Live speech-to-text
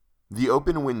The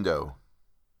Open Window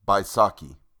by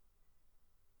Saki.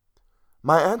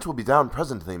 "My aunt will be down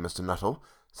presently, Mr. Nuttall,"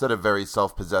 said a very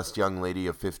self-possessed young lady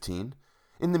of 15.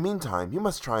 "In the meantime, you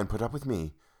must try and put up with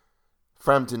me."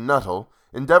 Frampton Nuttall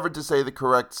endeavored to say the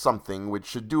correct something which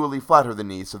should duly flatter the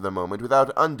niece of the moment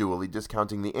without unduly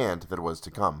discounting the aunt that was to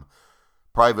come.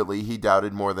 Privately, he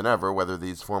doubted more than ever whether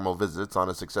these formal visits on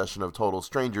a succession of total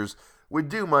strangers would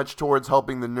do much towards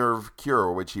helping the nerve cure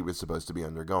which he was supposed to be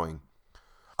undergoing.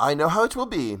 "I know how it will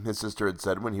be," his sister had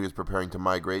said when he was preparing to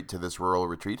migrate to this rural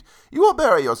retreat. "You will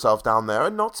bury yourself down there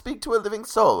and not speak to a living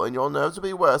soul, and your nerves will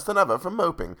be worse than ever from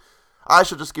moping. I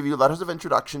shall just give you letters of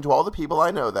introduction to all the people I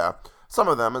know there. Some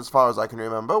of them, as far as I can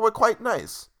remember, were quite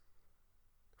nice."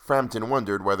 Frampton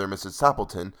wondered whether Mrs.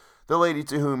 Sappleton, the lady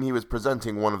to whom he was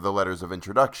presenting one of the letters of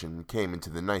introduction, came into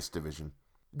the nice division.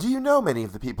 "Do you know many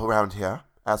of the people round here?"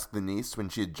 asked the niece, when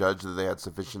she had judged that they had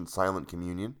sufficient silent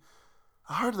communion.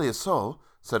 "Hardly a soul,"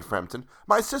 said Frampton.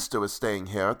 "My sister was staying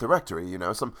here at the rectory,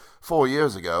 some 4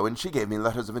 years ago, and she gave me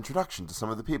letters of introduction to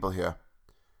some of the people here."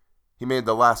 He made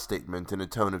the last statement in a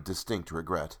tone of distinct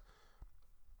regret.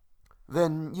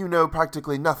 "Then you know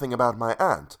practically nothing about my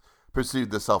aunt?" pursued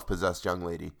the self-possessed young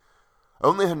lady.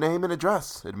 "Only her name and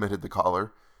address," admitted the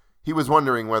caller. He was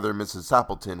wondering whether Mrs.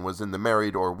 Sappleton was in the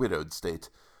married or widowed state.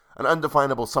 An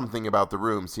undefinable something about the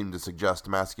room seemed to suggest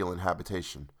masculine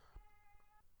habitation.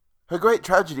 "Her great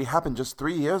tragedy happened just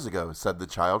 3 years ago," said the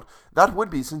child. "That would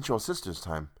be since your sister's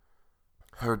time."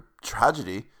 "Her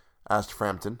tragedy?" asked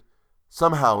Frampton.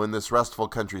 Somehow, in this restful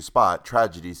country spot,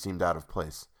 tragedy seemed out of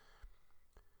place.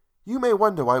 "You may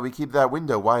wonder why we keep that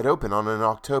window wide open on an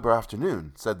October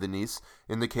afternoon," said the niece,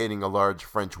 indicating a large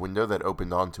French window that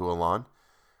opened onto a lawn.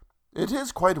 "It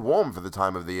is quite warm for the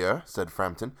time of the year," said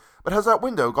Frampton, "but has that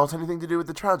window got anything to do with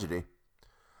the tragedy?"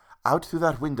 "Out through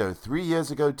that window 3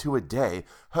 years ago to a day,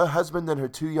 her husband and her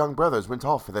 2 young brothers went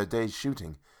off for their day's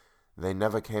shooting. They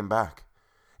never came back.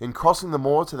 In crossing the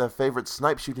moor to their favorite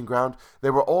snipe shooting ground, they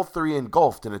were all 3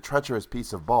 engulfed in a treacherous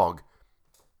piece of bog.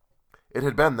 It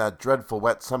had been that dreadful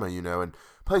wet summer, and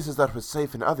places that were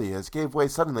safe in other years gave way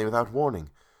suddenly without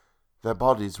warning. Their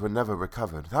bodies were never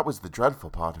recovered. That was the dreadful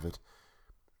part of it."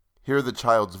 Here the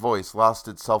child's voice lost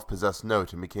its self-possessed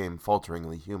note and became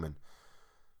falteringly human.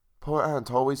 "Poor aunt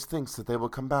always thinks that they will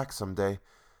come back some day,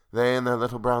 they and their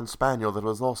little brown spaniel that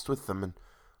was lost with them, and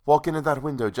walk in at that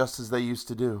window just as they used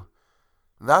to do.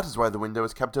 That is why the window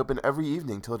is kept open every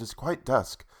evening till it is quite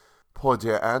dusk. Poor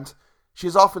dear aunt! She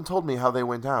has often told me how they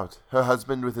went out, her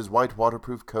husband with his white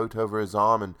waterproof coat over his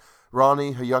arm, and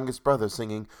Ronnie, her youngest brother,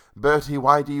 singing, 'Bertie,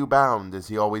 why do you bound?' as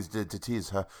he always did to tease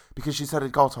her, because she said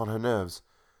it got on her nerves.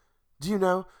 Do you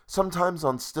know, sometimes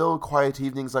on still, quiet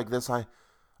evenings like this,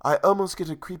 I almost get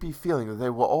a creepy feeling that they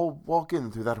will all walk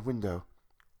in through that window."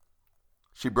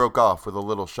 She broke off with a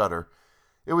little shudder.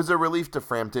 It was a relief to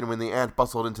Frampton when the aunt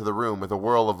bustled into the room with a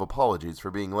whirl of apologies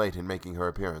for being late in making her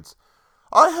appearance.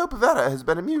 "I hope Vera has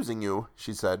been amusing you,"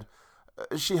 she said.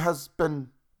 "She has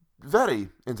been very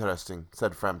interesting,"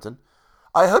 said Frampton.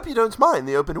 "I hope you don't mind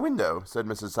the open window," said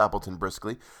Mrs. Sappleton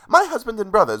briskly. "My husband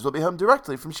and brothers will be home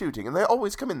directly from shooting, and they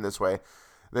always come in this way.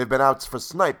 They've been out for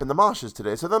snipe in the marshes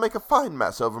today, so they'll make a fine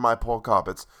mess over my poor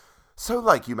carpets. So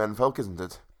like you menfolk, isn't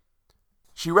it?"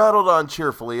 She rattled on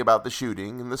cheerfully about the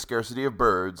shooting, and the scarcity of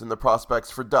birds, and the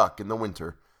prospects for duck in the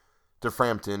winter. To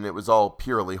Frampton it was all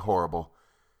purely horrible.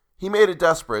 He made a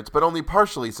desperate, but only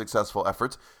partially successful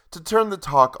effort to turn the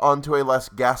talk onto a less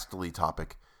ghastly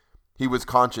topic. He was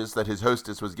conscious that his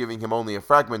hostess was giving him only a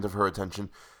fragment of her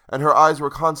attention, and her eyes were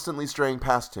constantly straying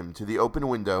past him to the open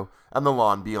window and the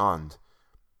lawn beyond.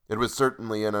 It was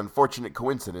certainly an unfortunate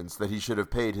coincidence that he should have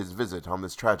paid his visit on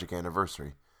this tragic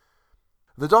anniversary.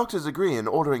 "The doctors agree in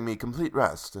ordering me complete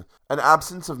rest, an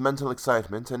absence of mental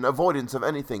excitement, and avoidance of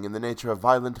anything in the nature of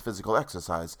violent physical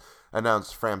exercise,"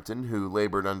 announced Frampton, who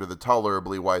labored under the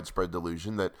tolerably widespread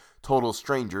delusion that total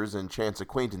strangers and chance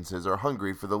acquaintances are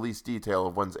hungry for the least detail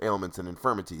of one's ailments and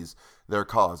infirmities, their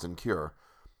cause and cure.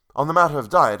 "On the matter of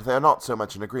diet, they are not so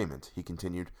much in agreement," he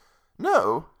continued.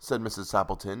 "No?" said Mrs.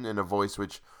 Sappleton, in a voice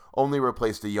which only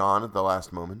replaced a yawn at the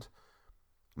last moment.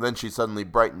 Then she suddenly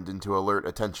brightened into alert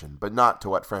attention, but not to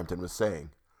what Frampton was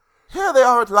saying. "Here they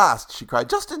are at last," she cried,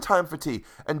 "just in time for tea,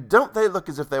 and don't they look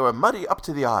as if they were muddy up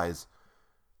to the eyes?"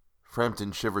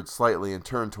 Frampton shivered slightly and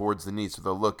turned towards the niece with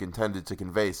a look intended to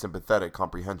convey sympathetic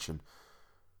comprehension.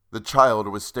 The child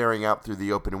was staring out through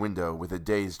the open window with a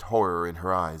dazed horror in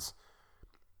her eyes.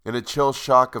 In a chill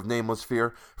shock of nameless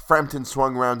fear, Frampton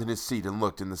swung round in his seat and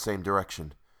looked in the same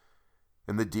direction.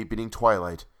 In the deepening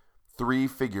twilight, 3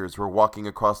 figures were walking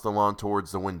across the lawn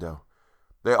towards the window.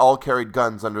 They all carried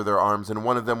guns under their arms, and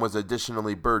one of them was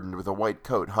additionally burdened with a white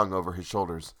coat hung over his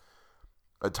shoulders.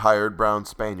 A tired brown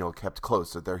spaniel kept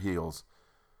close at their heels.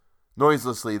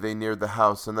 Noiselessly they neared the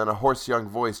house, and then a hoarse young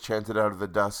voice chanted out of the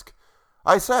dusk,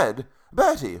 "I said,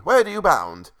 Bertie, where do you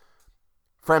bound?"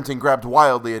 Frampton grabbed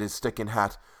wildly at his stick and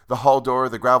hat. The hall door,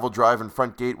 the gravel drive, and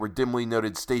front gate were dimly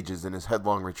noted stages in his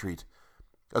headlong retreat.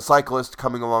 A cyclist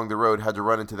coming along the road had to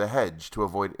run into the hedge to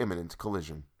avoid imminent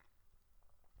collision.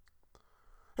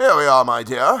 "Here we are, my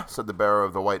dear," said the bearer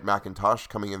of the white mackintosh,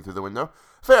 coming in through the window.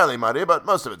 "Fairly muddy, but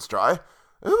most of it's dry.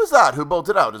 Who was that who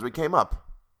bolted out as we came up?"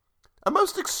 "A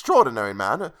most extraordinary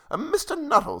man, a Mr.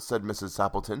 Nuttall," said Mrs.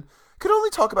 Sappleton. "Could only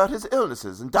talk about his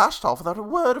illnesses, and dashed off without a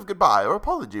word of goodbye or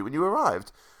apology when you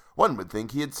arrived. One would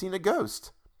think he had seen a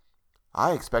ghost."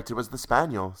 "I expect it was the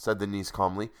spaniel," said the niece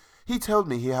calmly. "He told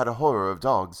me he had a horror of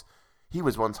dogs. He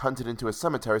was once hunted into a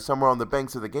cemetery somewhere on the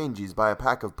banks of the Ganges by a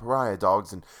pack of pariah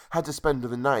dogs, and had to spend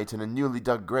the night in a newly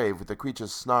dug grave with the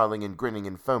creatures snarling and grinning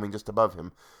and foaming just above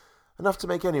him. Enough to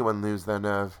make anyone lose their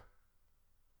nerve."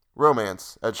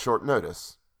 Romance, at short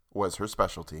notice, was her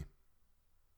specialty.